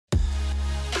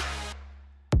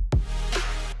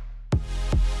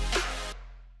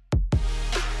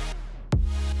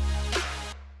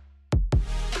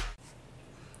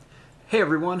Hey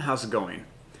everyone, how's it going?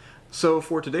 So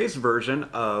for today's version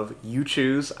of You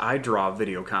Choose, I Draw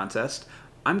video contest,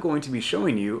 I'm going to be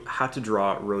showing you how to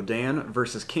draw Rodan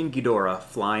versus King Ghidorah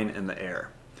flying in the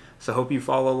air. So hope you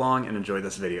follow along and enjoy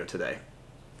this video today.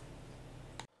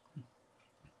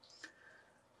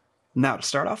 Now to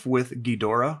start off with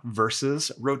Ghidorah versus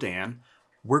Rodan,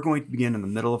 we're going to begin in the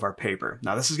middle of our paper.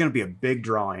 Now this is going to be a big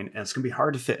drawing and it's going to be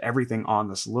hard to fit everything on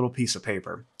this little piece of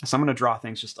paper. So I'm going to draw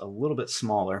things just a little bit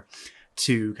smaller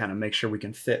to kind of make sure we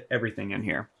can fit everything in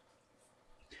here.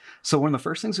 So one of the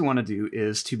first things we want to do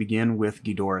is to begin with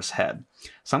Ghidorah's head.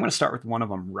 So I'm going to start with one of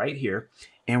them right here,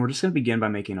 and we're just going to begin by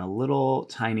making a little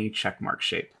tiny check mark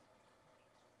shape.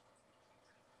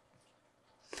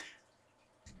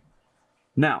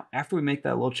 Now, after we make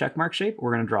that little check mark shape,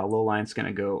 we're going to draw a little line that's going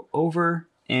to go over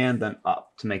and then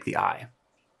up to make the eye.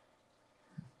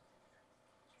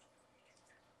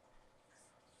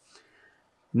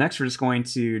 Next, we're just going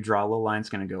to draw a little line that's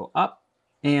going to go up,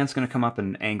 and it's going to come up at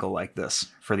an angle like this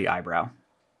for the eyebrow.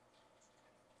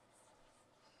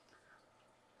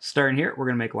 Starting here, we're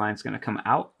going to make a line that's going to come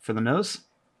out for the nose.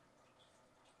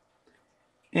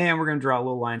 And we're going to draw a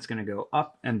little line that's going to go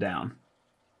up and down.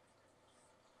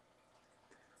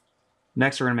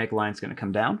 Next, we're going to make a line that's going to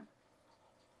come down.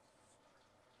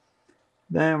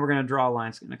 Then we're going to draw a line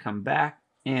that's going to come back,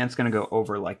 and it's going to go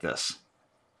over like this.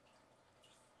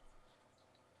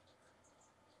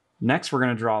 Next, we're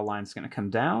going to draw a line that's going to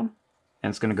come down, and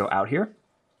it's going to go out here.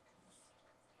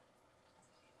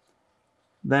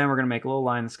 Then we're going to make a little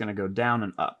line that's going to go down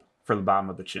and up for the bottom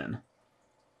of the chin.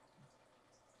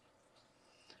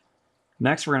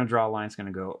 Next, we're going to draw a line that's going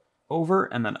to go over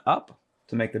and then up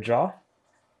to make the jaw.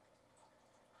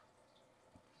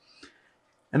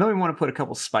 And then we want to put a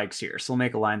couple spikes here. So we'll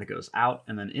make a line that goes out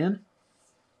and then in.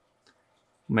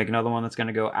 We'll make another one that's going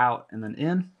to go out and then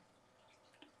in.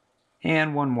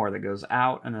 And one more that goes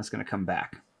out and then it's going to come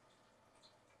back.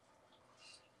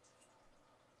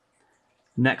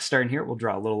 Next, starting here, we'll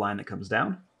draw a little line that comes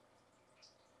down.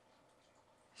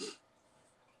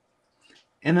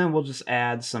 And then we'll just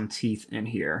add some teeth in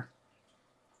here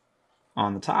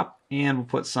on the top, and we'll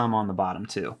put some on the bottom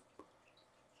too.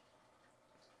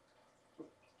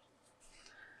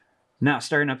 Now,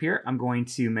 starting up here, I'm going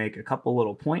to make a couple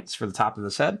little points for the top of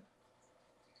this head.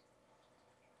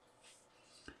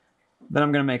 Then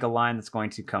I'm going to make a line that's going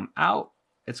to come out.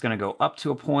 It's going to go up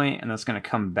to a point, and that's going to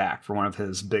come back for one of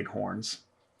his big horns.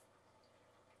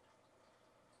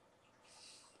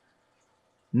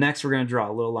 Next, we're going to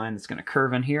draw a little line that's going to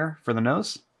curve in here for the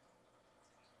nose.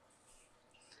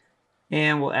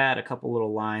 And we'll add a couple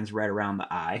little lines right around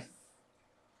the eye.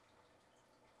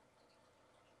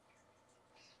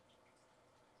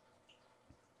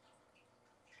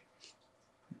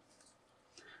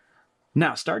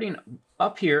 Now, starting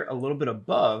up here a little bit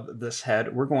above this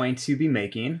head, we're going to be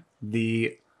making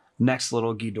the next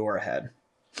little Ghidorah head.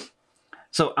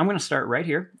 So I'm going to start right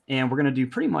here, and we're going to do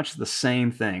pretty much the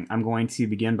same thing. I'm going to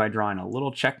begin by drawing a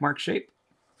little check mark shape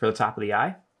for the top of the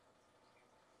eye.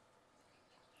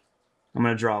 I'm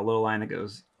going to draw a little line that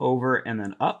goes over and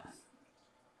then up.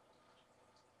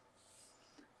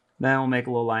 Then we'll make a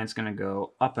little line that's going to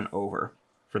go up and over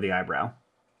for the eyebrow.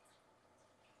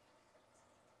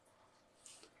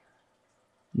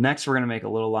 Next, we're going to make a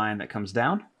little line that comes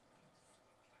down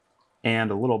and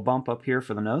a little bump up here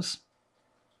for the nose.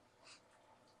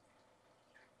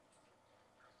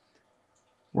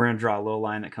 We're going to draw a little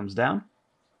line that comes down.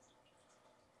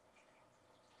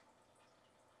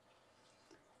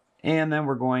 And then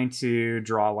we're going to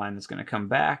draw a line that's going to come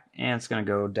back, and it's going to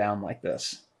go down like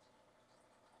this.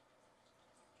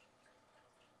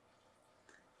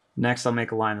 Next, I'll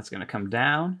make a line that's going to come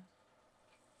down.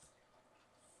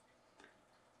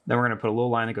 Then we're going to put a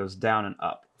little line that goes down and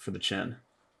up for the chin.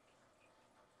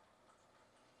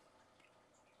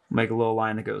 Make a little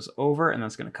line that goes over, and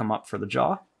that's going to come up for the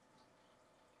jaw.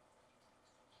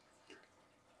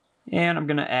 And I'm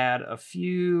going to add a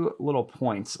few little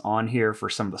points on here for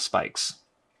some of the spikes.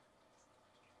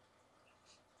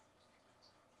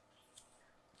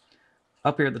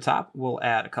 Up here at the top, we'll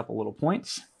add a couple little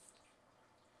points.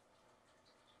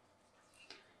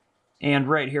 And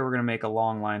right here, we're going to make a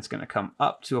long line that's going to come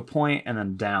up to a point and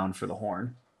then down for the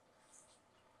horn.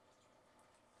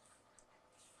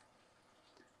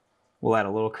 We'll add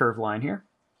a little curved line here.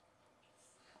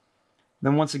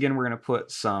 Then once again, we're going to put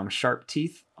some sharp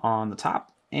teeth on the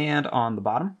top and on the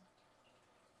bottom,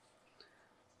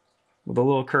 with a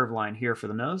little curved line here for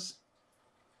the nose.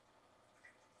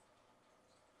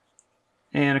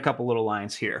 And a couple little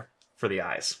lines here for the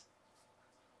eyes.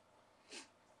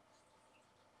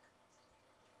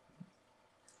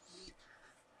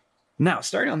 Now,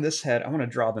 starting on this head, I want to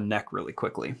draw the neck really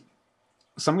quickly.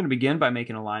 So I'm going to begin by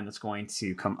making a line that's going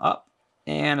to come up,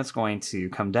 and it's going to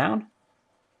come down.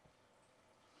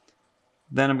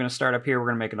 Then I'm going to start up here. We're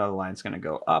going to make another line that's going to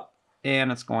go up,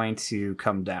 and it's going to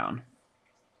come down.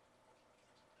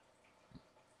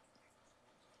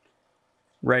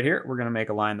 Right here, we're going to make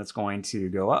a line that's going to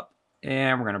go up,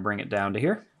 and we're going to bring it down to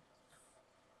here.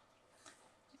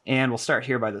 And we'll start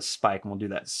here by this spike, and we'll do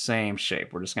that same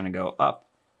shape. We're just going to go up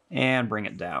and bring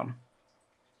it down.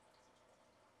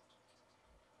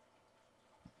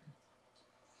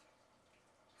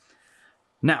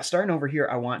 Now, starting over here,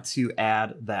 I want to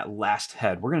add that last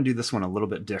head. We're going to do this one a little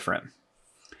bit different.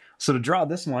 So to draw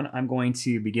this one, I'm going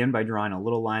to begin by drawing a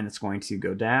little line that's going to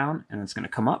go down, and it's going to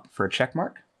come up for a check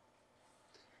mark.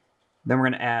 Then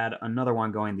we're going to add another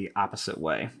one going the opposite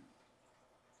way.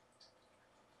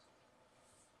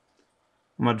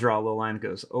 I'm going to draw a little line that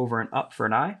goes over and up for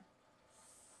an eye.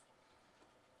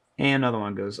 And another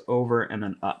one goes over and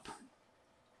then up.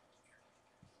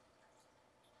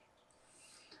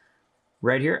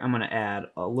 Right here, I'm going to add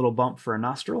a little bump for a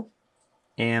nostril,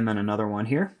 and then another one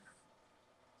here.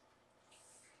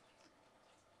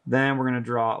 Then we're going to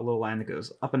draw a little line that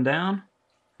goes up and down,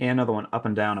 and another one up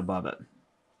and down above it.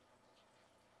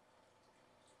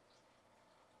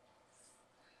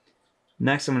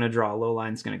 Next, I'm going to draw a little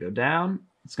line that's going to go down,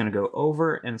 it's going to go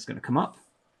over, and it's going to come up.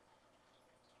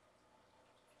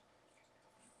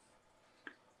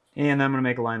 And then I'm going to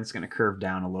make a line that's going to curve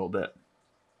down a little bit.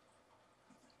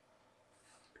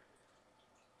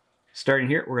 Starting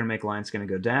here, we're going to make a line that's going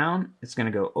to go down, it's going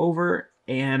to go over,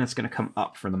 and it's going to come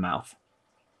up for the mouth.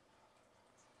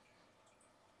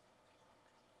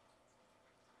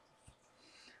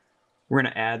 We're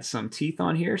going to add some teeth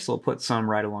on here, so we'll put some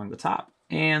right along the top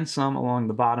and some along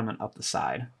the bottom and up the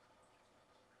side.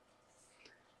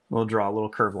 We'll draw a little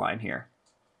curved line here.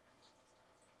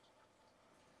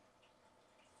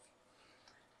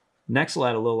 Next, we'll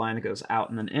add a little line that goes out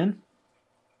and then in.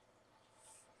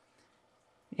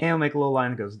 And we'll make a little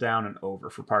line that goes down and over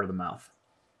for part of the mouth.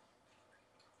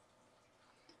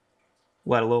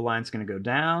 We'll add a little line that's going to go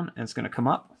down, and it's going to come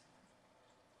up.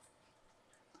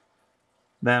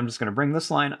 Then I'm just going to bring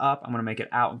this line up. I'm going to make it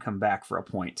out and come back for a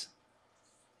point.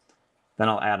 Then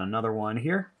I'll add another one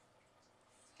here.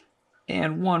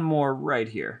 And one more right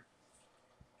here.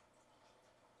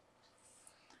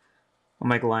 I'll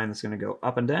make a line that's going to go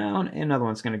up and down, and another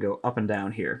one's going to go up and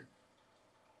down here.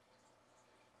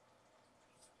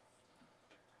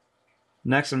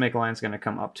 Next, I'll make a line that's going to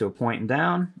come up to a point and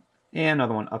down, and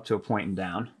another one up to a point and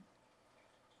down.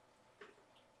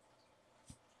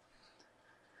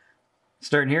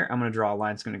 Starting here, I'm going to draw a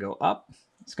line that's going to go up,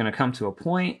 it's going to come to a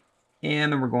point,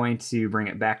 and then we're going to bring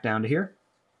it back down to here.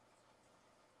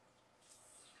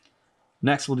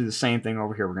 Next, we'll do the same thing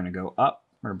over here. We're going to go up,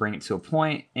 we're going to bring it to a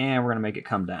point, and we're going to make it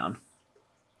come down.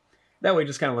 That way it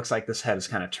just kind of looks like this head is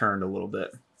kind of turned a little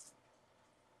bit.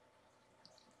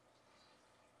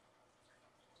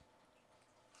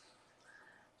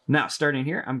 Now, starting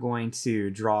here, I'm going to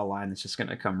draw a line that's just going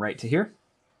to come right to here.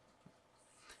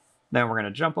 Then we're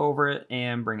going to jump over it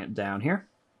and bring it down here.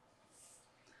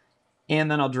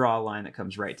 And then I'll draw a line that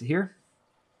comes right to here.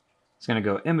 It's going to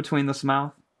go in between this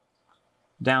mouth,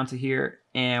 down to here,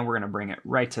 and we're going to bring it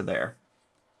right to there.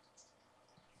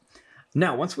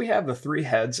 Now, once we have the three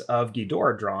heads of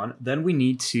Ghidorah drawn, then we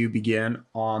need to begin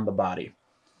on the body.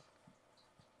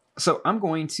 So I'm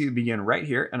going to begin right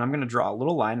here, and I'm going to draw a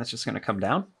little line that's just going to come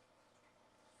down.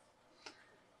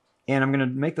 And I'm going to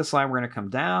make this line, we're going to come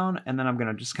down, and then I'm going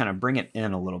to just kind of bring it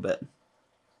in a little bit.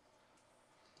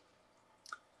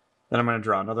 Then I'm going to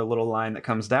draw another little line that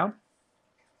comes down.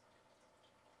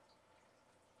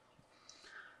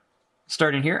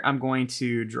 Starting here, I'm going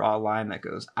to draw a line that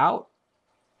goes out,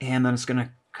 and then it's going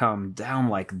to come down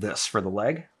like this for the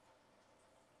leg.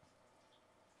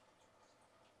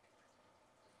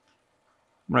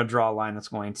 I'm going to draw a line that's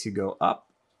going to go up.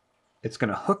 It's going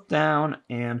to hook down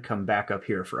and come back up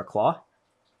here for a claw.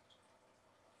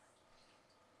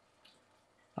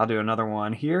 I'll do another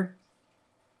one here.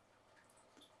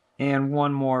 And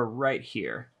one more right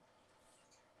here.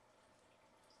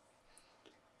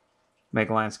 Make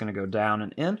a line that's going to go down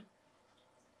and in.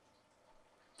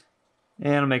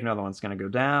 And I'll make another one that's going to go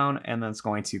down, and then it's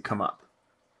going to come up.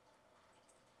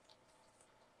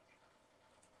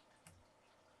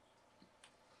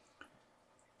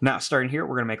 Now, starting here,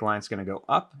 we're going to make a line that's going to go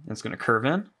up, and it's going to curve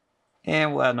in,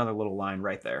 and we'll add another little line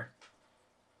right there.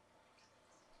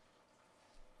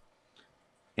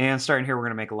 And starting here, we're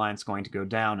going to make a line that's going to go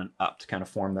down and up to kind of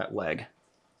form that leg.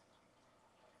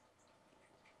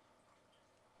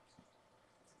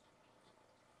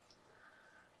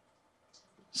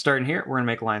 Starting here, we're going to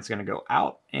make a line that's going to go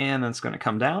out, and then it's going to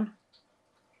come down.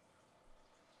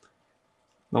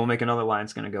 Then we'll make another line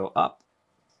that's going to go up.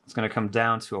 It's going to come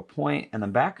down to a point and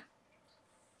then back.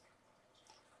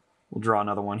 We'll draw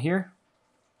another one here.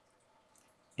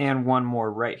 And one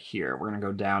more right here. We're going to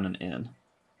go down and in.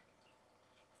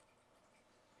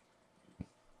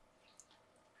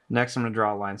 Next, I'm going to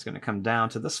draw a line that's going to come down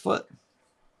to this foot.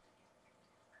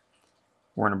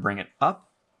 We're going to bring it up.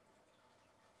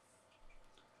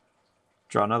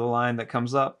 Draw another line that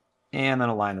comes up, and then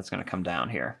a line that's going to come down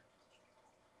here.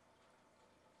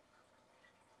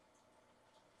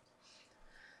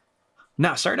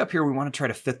 Now, start up here, we want to try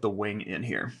to fit the wing in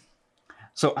here.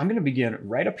 So I'm going to begin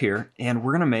right up here, and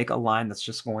we're going to make a line that's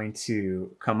just going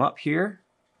to come up here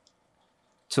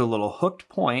to a little hooked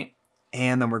point,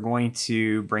 and then we're going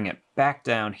to bring it back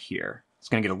down here. It's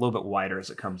going to get a little bit wider as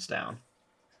it comes down.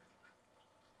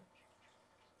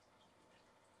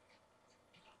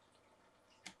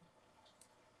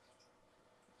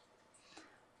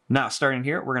 Now, starting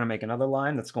here, we're going to make another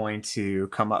line that's going to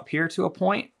come up here to a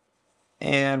point,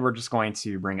 and we're just going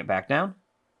to bring it back down.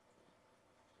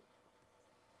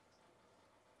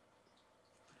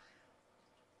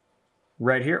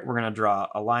 Right here, we're going to draw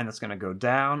a line that's going to go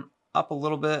down, up a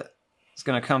little bit. It's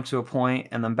going to come to a point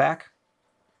and then back.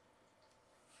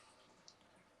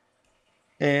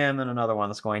 And then another one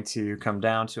that's going to come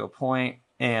down to a point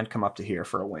and come up to here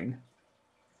for a wing.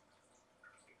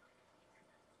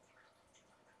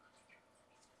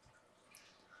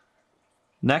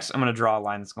 Next, I'm going to draw a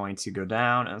line that's going to go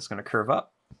down and it's going to curve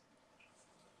up.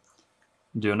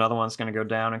 Do another one that's going to go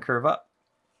down and curve up.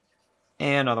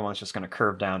 And another one's just going to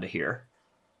curve down to here.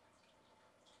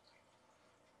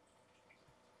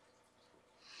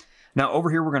 Now over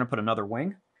here, we're going to put another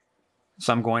wing.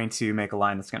 So I'm going to make a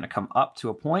line that's going to come up to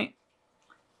a point,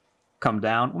 come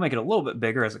down. We'll make it a little bit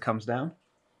bigger as it comes down.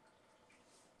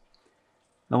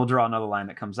 Then we'll draw another line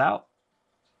that comes out,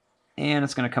 and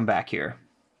it's going to come back here.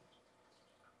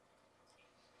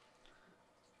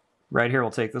 Right here,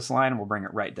 we'll take this line and we'll bring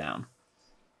it right down.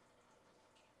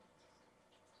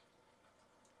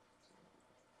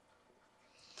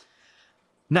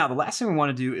 Now, the last thing we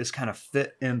want to do is kind of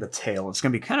fit in the tail. It's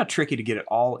going to be kind of tricky to get it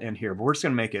all in here, but we're just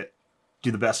going to make it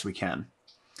do the best we can.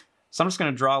 So I'm just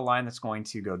going to draw a line that's going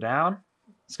to go down.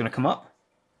 It's going to come up.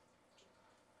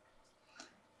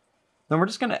 Then we're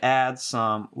just going to add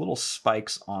some little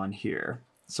spikes on here.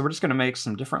 So we're just going to make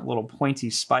some different little pointy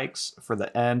spikes for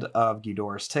the end of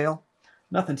Ghidorah's tail.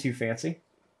 Nothing too fancy.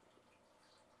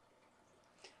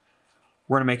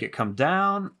 We're going to make it come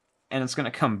down, and it's going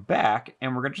to come back,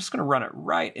 and we're just going to run it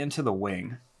right into the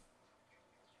wing.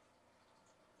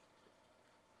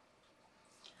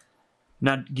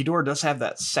 Now, Ghidorah does have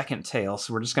that second tail,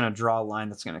 so we're just going to draw a line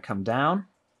that's going to come down.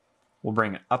 We'll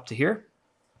bring it up to here,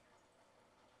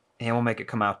 and we'll make it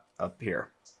come out up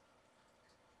here.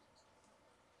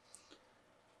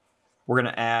 We're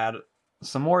going to add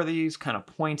some more of these kind of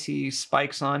pointy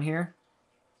spikes on here.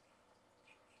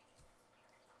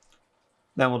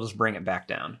 Then we'll just bring it back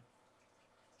down.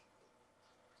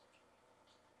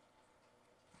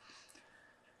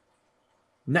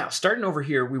 Now, starting over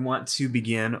here, we want to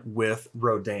begin with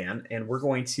Rodan, and we're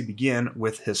going to begin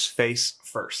with his face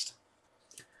first.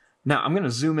 Now, I'm going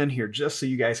to zoom in here just so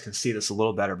you guys can see this a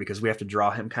little better, because we have to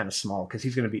draw him kind of small, because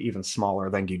he's going to be even smaller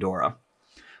than Ghidorah.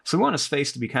 So we want his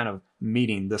face to be kind of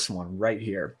meeting this one right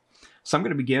here. So I'm going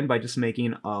to begin by just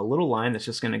making a little line that's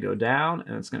just going to go down,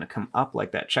 and it's going to come up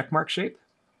like that check mark shape.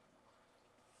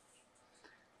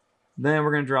 Then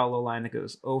we're going to draw a little line that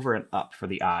goes over and up for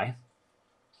the eye.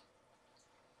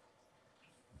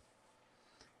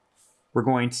 We're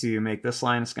going to make this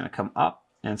line, it's going to come up,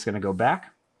 and it's going to go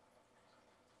back.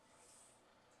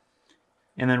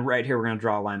 And then right here, we're going to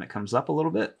draw a line that comes up a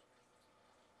little bit,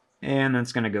 and then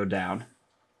it's going to go down.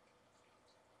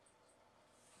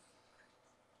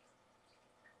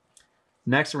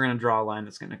 Next, we're going to draw a line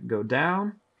that's going to go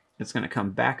down. It's going to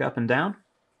come back up and down.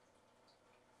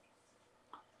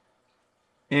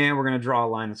 And we're going to draw a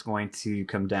line that's going to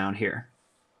come down here.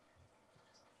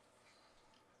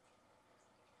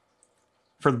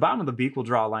 For the bottom of the beak, we'll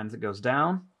draw a line that goes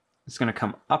down. It's going to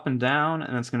come up and down,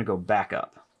 and it's going to go back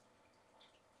up.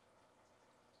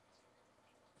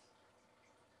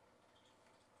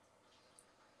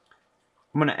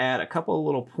 I'm going to add a couple of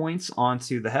little points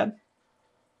onto the head.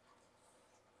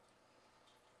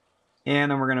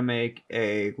 And then we're going to make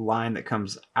a line that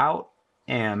comes out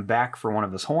and back for one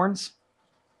of his horns.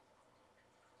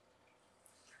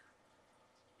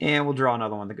 And we'll draw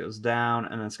another one that goes down,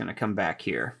 and then it's going to come back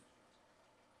here.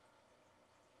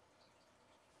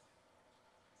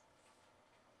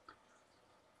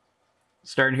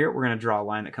 Starting here, we're going to draw a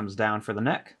line that comes down for the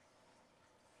neck.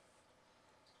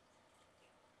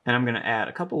 And I'm going to add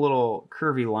a couple little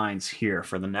curvy lines here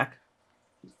for the neck.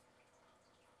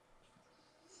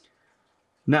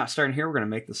 Now, starting here, we're going to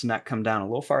make this neck come down a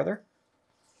little farther.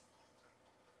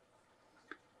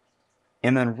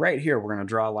 And then right here, we're going to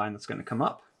draw a line that's going to come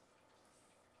up.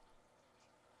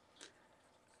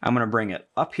 I'm going to bring it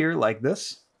up here like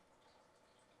this.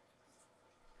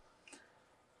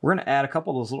 We're going to add a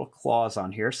couple of those little claws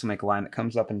on here, so make a line that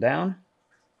comes up and down.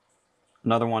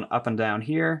 Another one up and down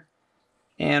here.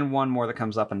 And one more that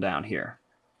comes up and down here.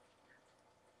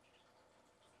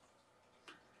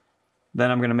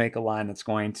 Then I'm going to make a line that's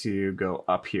going to go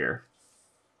up here.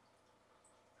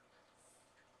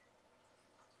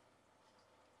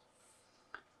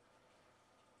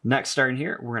 Next, starting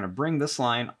here, we're going to bring this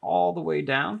line all the way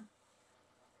down.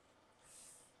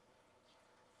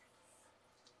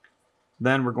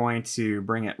 Then we're going to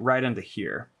bring it right into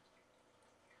here.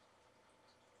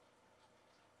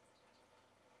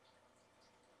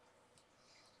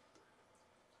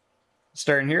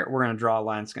 Starting here, we're going to draw a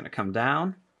line that's going to come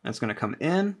down, and it's going to come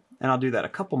in, and I'll do that a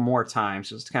couple more times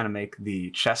just to kind of make the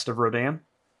chest of Rodan.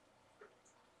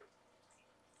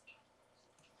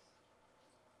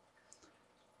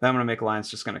 Then I'm going to make a line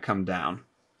that's just going to come down.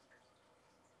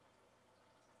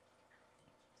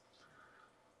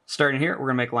 Starting here, we're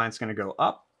going to make a line that's going to go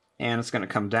up, and it's going to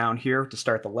come down here to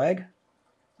start the leg.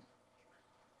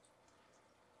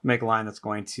 Make a line that's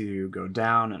going to go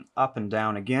down and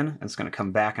down again, and it's going to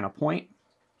come back in a point.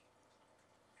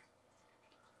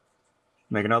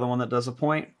 Make another one that does a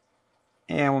point,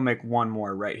 and we'll make one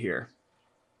more right here.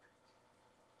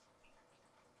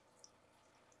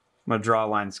 I'm going to draw a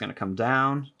line that's going to come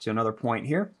down to another point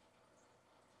here.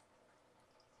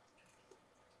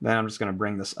 Then I'm just going to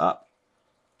bring this up,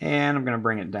 and I'm going to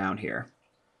bring it down here.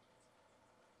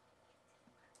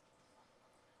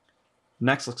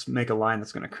 Next, let's make a line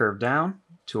that's going to curve down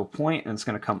to a point, and it's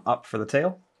going to come up for the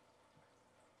tail.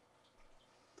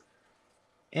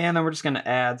 And then we're just going to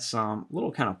add some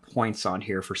little kind of points on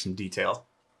here for some detail.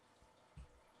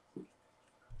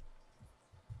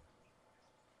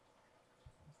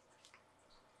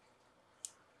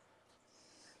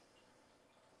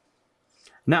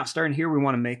 Now, starting here, we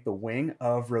want to make the wing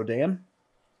of Rodan.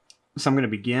 So I'm going to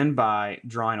begin by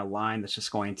drawing a line that's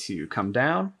just going to come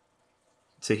down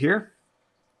to here.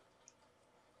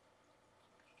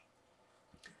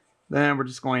 Then we're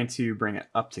just going to bring it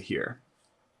up to here,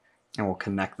 and we'll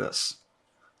connect this.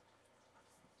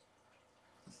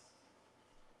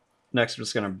 Next, we're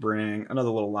just going to bring another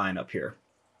little line up here.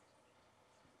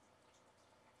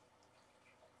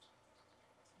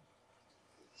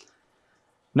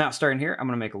 Now, starting here, I'm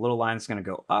going to make a little line that's going to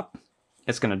go up.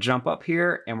 It's going to jump up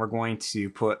here, and we're going to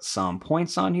put some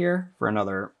points on here for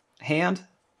another hand.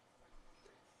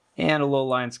 And a little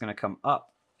line that's going to come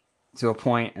up to a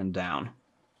point and down.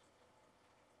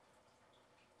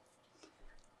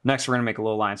 Next, we're going to make a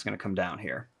little line that's going to come down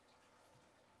here.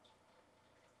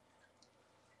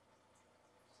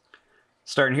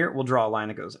 Starting here, we'll draw a line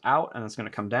that goes out, and it's going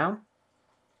to come down.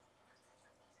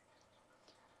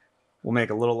 We'll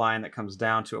make a little line that comes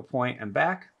down to a point and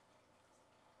back.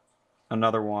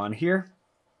 Another one here.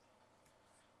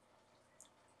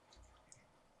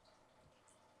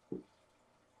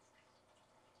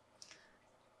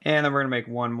 And then we're going to make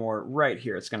one more right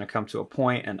here. It's going to come to a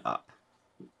point and up.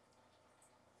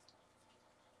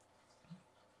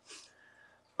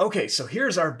 Okay, so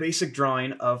here's our basic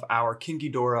drawing of our King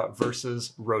Ghidorah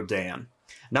versus Rodan.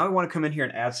 Now we want to come in here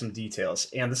and add some details.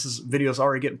 And this video's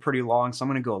already getting pretty long, so I'm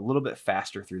going to go a little bit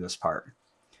faster through this part.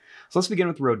 So let's begin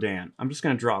with Rodan. I'm just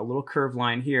going to draw a little curved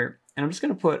line here, and I'm just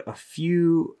going to put a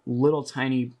few little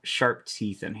tiny sharp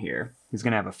teeth in here. He's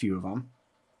going to have a few of them.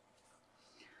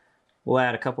 We'll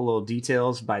add a couple little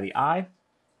details by the eye.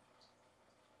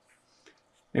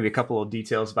 Maybe a couple little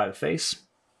details by the face.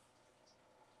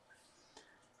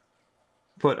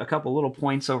 Put a couple little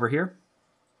points over here.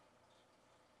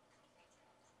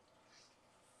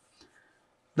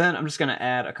 Then I'm just going to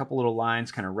add a couple little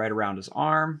lines kind of right around his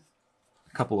arm.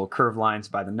 A couple little curved lines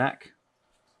by the neck.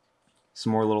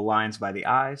 Some more little lines by the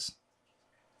eyes.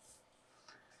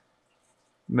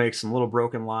 Make some little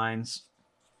broken lines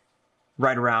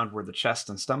right around where the chest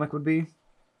and stomach would be.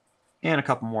 And a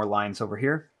couple more lines over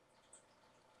here.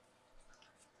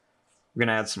 We're going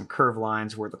to add some curved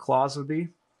lines where the claws would be.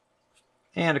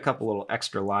 And a couple little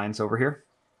extra lines over here.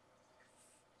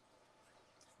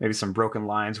 Maybe some broken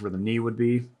lines where the knee would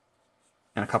be.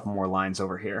 And a couple more lines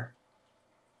over here.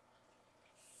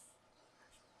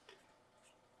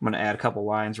 I'm going to add a couple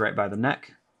lines right by the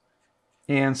neck.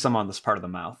 And some on this part of the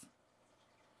mouth.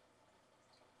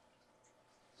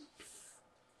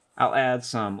 I'll add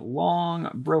some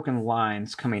long broken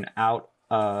lines coming out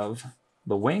of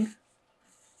the wing.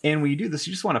 And when you do this,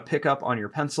 you just want to pick up on your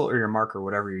pencil or your marker,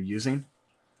 whatever you're using.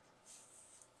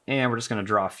 And we're just going to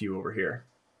draw a few over here.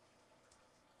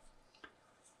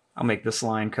 I'll make this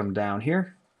line come down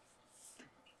here.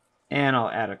 And I'll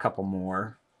add a couple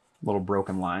more little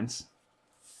broken lines.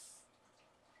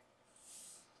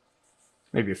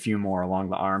 Maybe a few more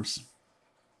along the arms.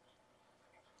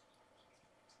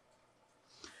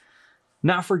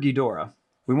 Now for Ghidorah,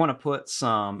 we want to put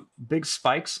some big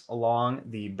spikes along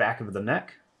the back of the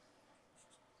neck.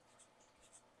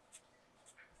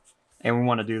 And we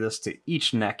want to do this to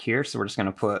each neck here, so we're just going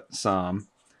to put some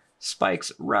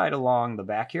spikes right along the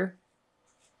back here.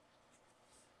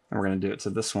 And we're going to do it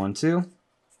to this one too.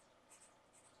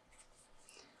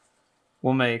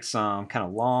 We'll make some kind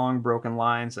of long broken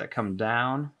lines that come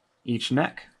down each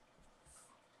neck.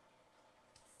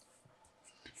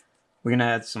 We're going to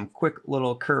add some quick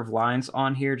little curved lines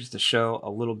on here just to show a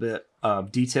little bit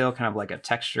of detail, kind of like a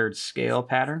textured scale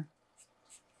pattern.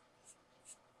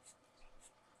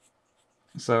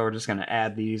 So we're just going to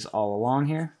add these all along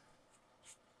here.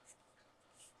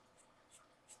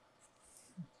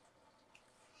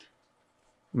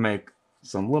 Make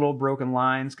some little broken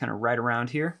lines kind of right around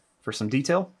here for some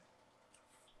detail.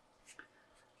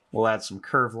 We'll add some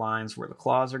curved lines where the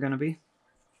claws are going to be.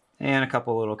 And a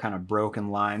couple little kind of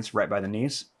broken lines right by the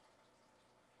knees.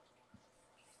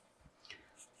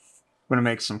 We're going to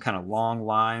make some kind of long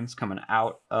lines coming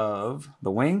out of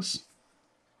the wings.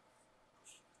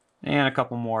 And a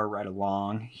couple more right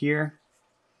along here.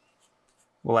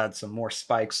 We'll add some more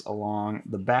spikes along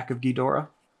the back of Ghidorah.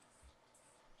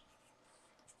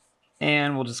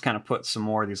 And we'll just kind of put some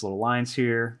more of these little lines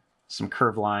here, some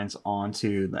curved lines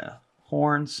onto the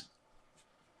horns.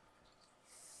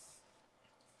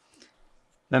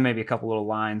 Then maybe a couple little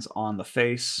lines on the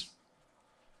face,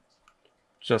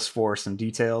 just for some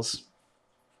details.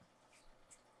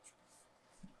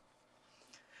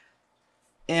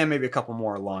 And maybe a couple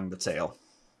more along the tail.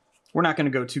 We're not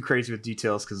going to go too crazy with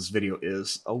details because this video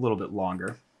is a little bit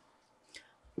longer.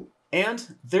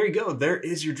 And there you go. There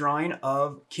is your drawing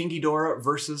of King Ghidorah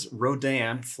versus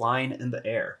Rodan flying in the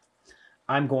air.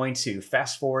 I'm going to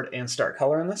fast forward and start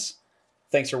coloring this.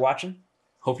 Thanks for watching.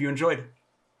 Hope you enjoyed.